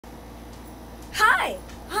Hi,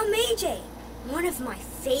 I'm AJ. One of my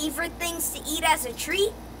favorite things to eat as a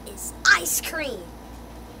treat is ice cream.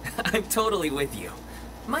 I'm totally with you.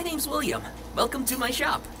 My name's William. Welcome to my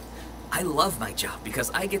shop. I love my job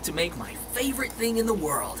because I get to make my favorite thing in the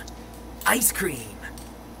world, ice cream.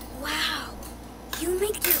 Wow, you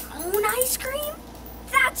make your own ice cream?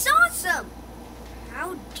 That's awesome!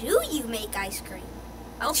 How do you make ice cream?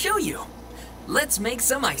 I'll show you. Let's make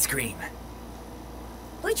some ice cream.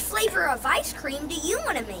 Which flavor of ice cream do you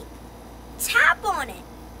want to make? Tap on it.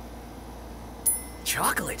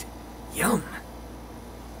 Chocolate. Yum.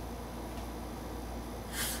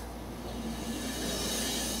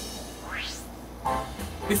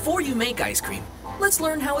 Before you make ice cream, let's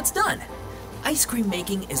learn how it's done. Ice cream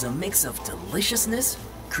making is a mix of deliciousness,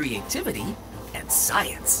 creativity, and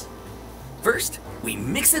science. First, we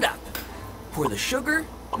mix it up. Pour the sugar,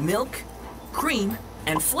 milk, cream,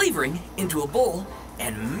 and flavoring into a bowl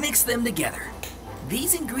and mix them together.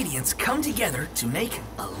 These ingredients come together to make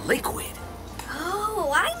a liquid.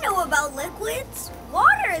 Oh, I know about liquids.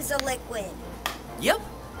 Water is a liquid. Yep,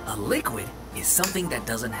 a liquid is something that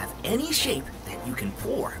doesn't have any shape that you can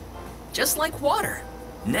pour, just like water.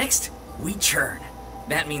 Next, we churn.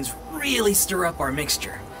 That means really stir up our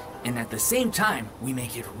mixture, and at the same time, we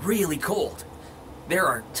make it really cold. There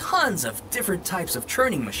are tons of different types of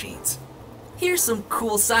churning machines. Here's some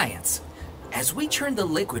cool science. As we churn the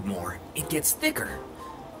liquid more, it gets thicker.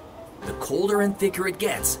 The colder and thicker it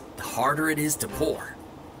gets, the harder it is to pour.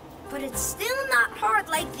 But it's still not hard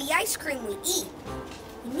like the ice cream we eat.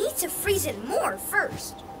 We need to freeze it more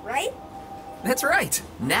first, right? That's right.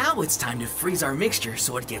 Now it's time to freeze our mixture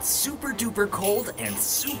so it gets super duper cold and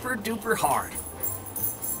super duper hard.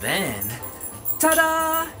 Then,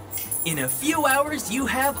 ta-da! In a few hours, you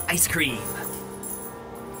have ice cream.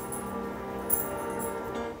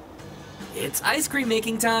 It's ice cream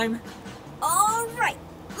making time. All right,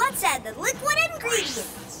 let's add the liquid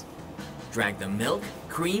ingredients. Drag the milk,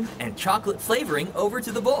 cream, and chocolate flavoring over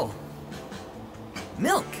to the bowl.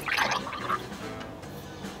 Milk.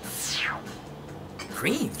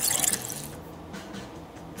 Cream.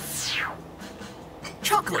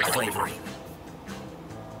 Chocolate flavoring.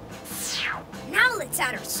 Now let's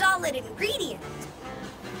add our solid ingredient.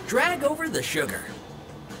 Drag over the sugar.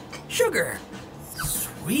 Sugar.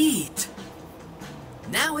 Sweet.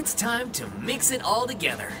 Now it's time to mix it all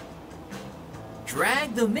together.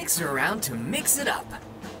 Drag the mixer around to mix it up.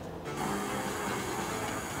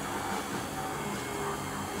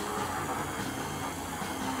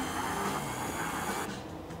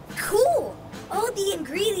 Cool! All the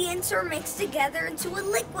ingredients are mixed together into a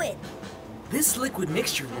liquid. This liquid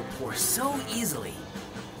mixture will pour so easily.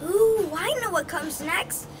 Ooh, I know what comes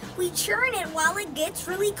next. We churn it while it gets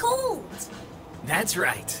really cold. That's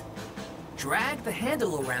right. Drag the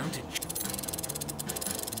handle around to...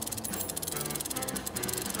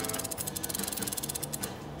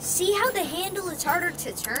 See how the handle is harder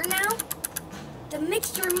to turn now? The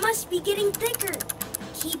mixture must be getting thicker.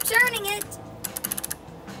 Keep turning it.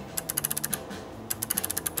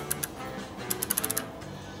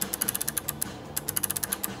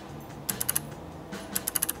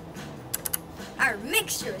 Our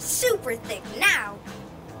mixture is super thick now.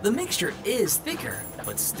 The mixture is thicker,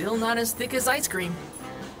 but still not as thick as ice cream.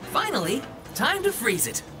 Finally, time to freeze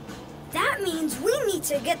it. That means we need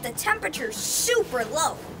to get the temperature super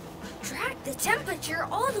low. Drag the temperature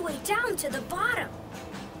all the way down to the bottom.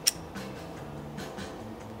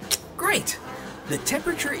 Great! The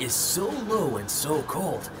temperature is so low and so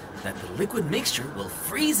cold that the liquid mixture will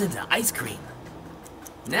freeze into ice cream.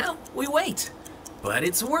 Now we wait, but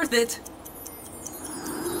it's worth it.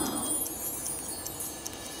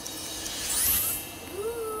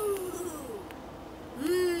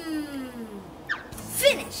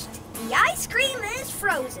 Finished! The ice cream is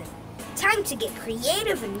frozen. Time to get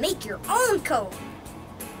creative and make your own cone.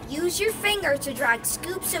 Use your finger to drag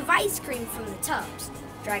scoops of ice cream from the tubs.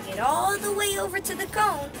 Drag it all the way over to the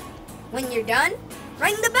cone. When you're done,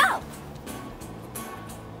 ring the bell.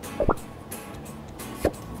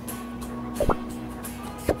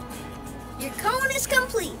 Your cone is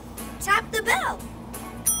complete. Tap the bell.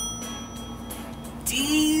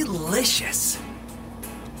 Delicious!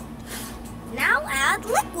 Now add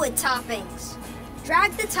liquid toppings.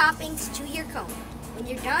 Drag the toppings to your cone. When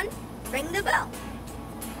you're done, ring the bell.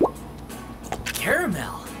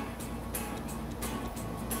 Caramel.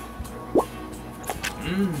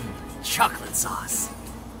 Chocolate sauce.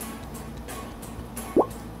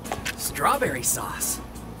 Strawberry sauce.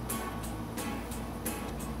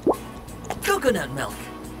 Coconut milk.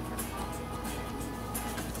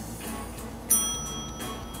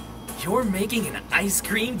 You're making an ice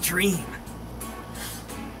cream dream.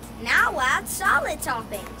 Now add solid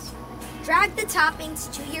toppings. Drag the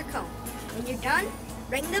toppings to your cone. When you're done,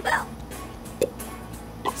 ring the bell.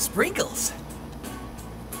 Sprinkles.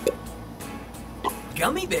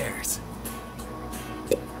 Gummy bears.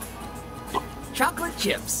 Chocolate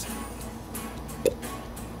chips.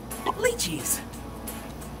 Lychees.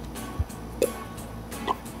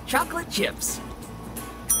 Chocolate chips.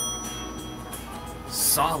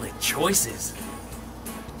 Solid choices.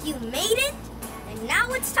 You made it, and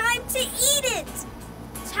now it's time to eat it.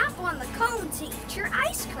 Tap on the cone to eat your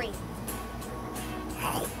ice cream.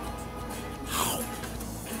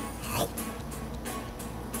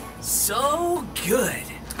 So good.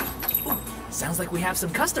 Ooh, sounds like we have some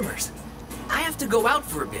customers. I have to go out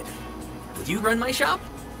for a bit. Would you run my shop?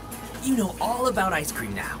 You know all about ice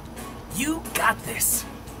cream now. You got this.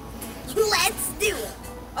 Let's do it.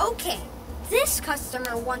 Okay, this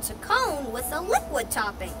customer wants a cone with a liquid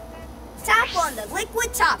topping. Tap on the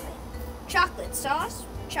liquid topping. Chocolate sauce,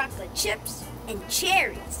 chocolate chips, and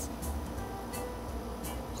cherries.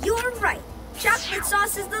 You're right. Chocolate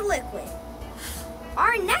sauce is the liquid.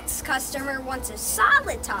 Our next customer wants a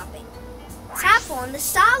solid topping. Tap on the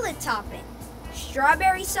solid topping.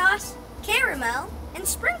 Strawberry sauce, caramel, and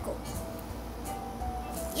sprinkles.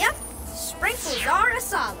 Yep, sprinkles are a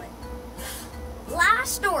solid.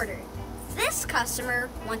 Last order. This customer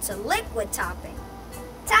wants a liquid topping.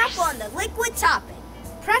 Tap on the liquid topping.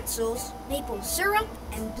 Pretzels, maple syrup,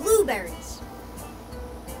 and blueberries.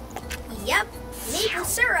 Yep, maple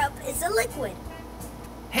syrup is a liquid.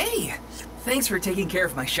 Hey, thanks for taking care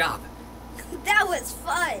of my shop. That was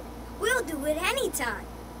fun. We'll do it anytime.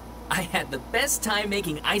 I had the best time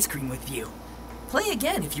making ice cream with you. Play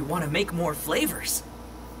again if you want to make more flavors.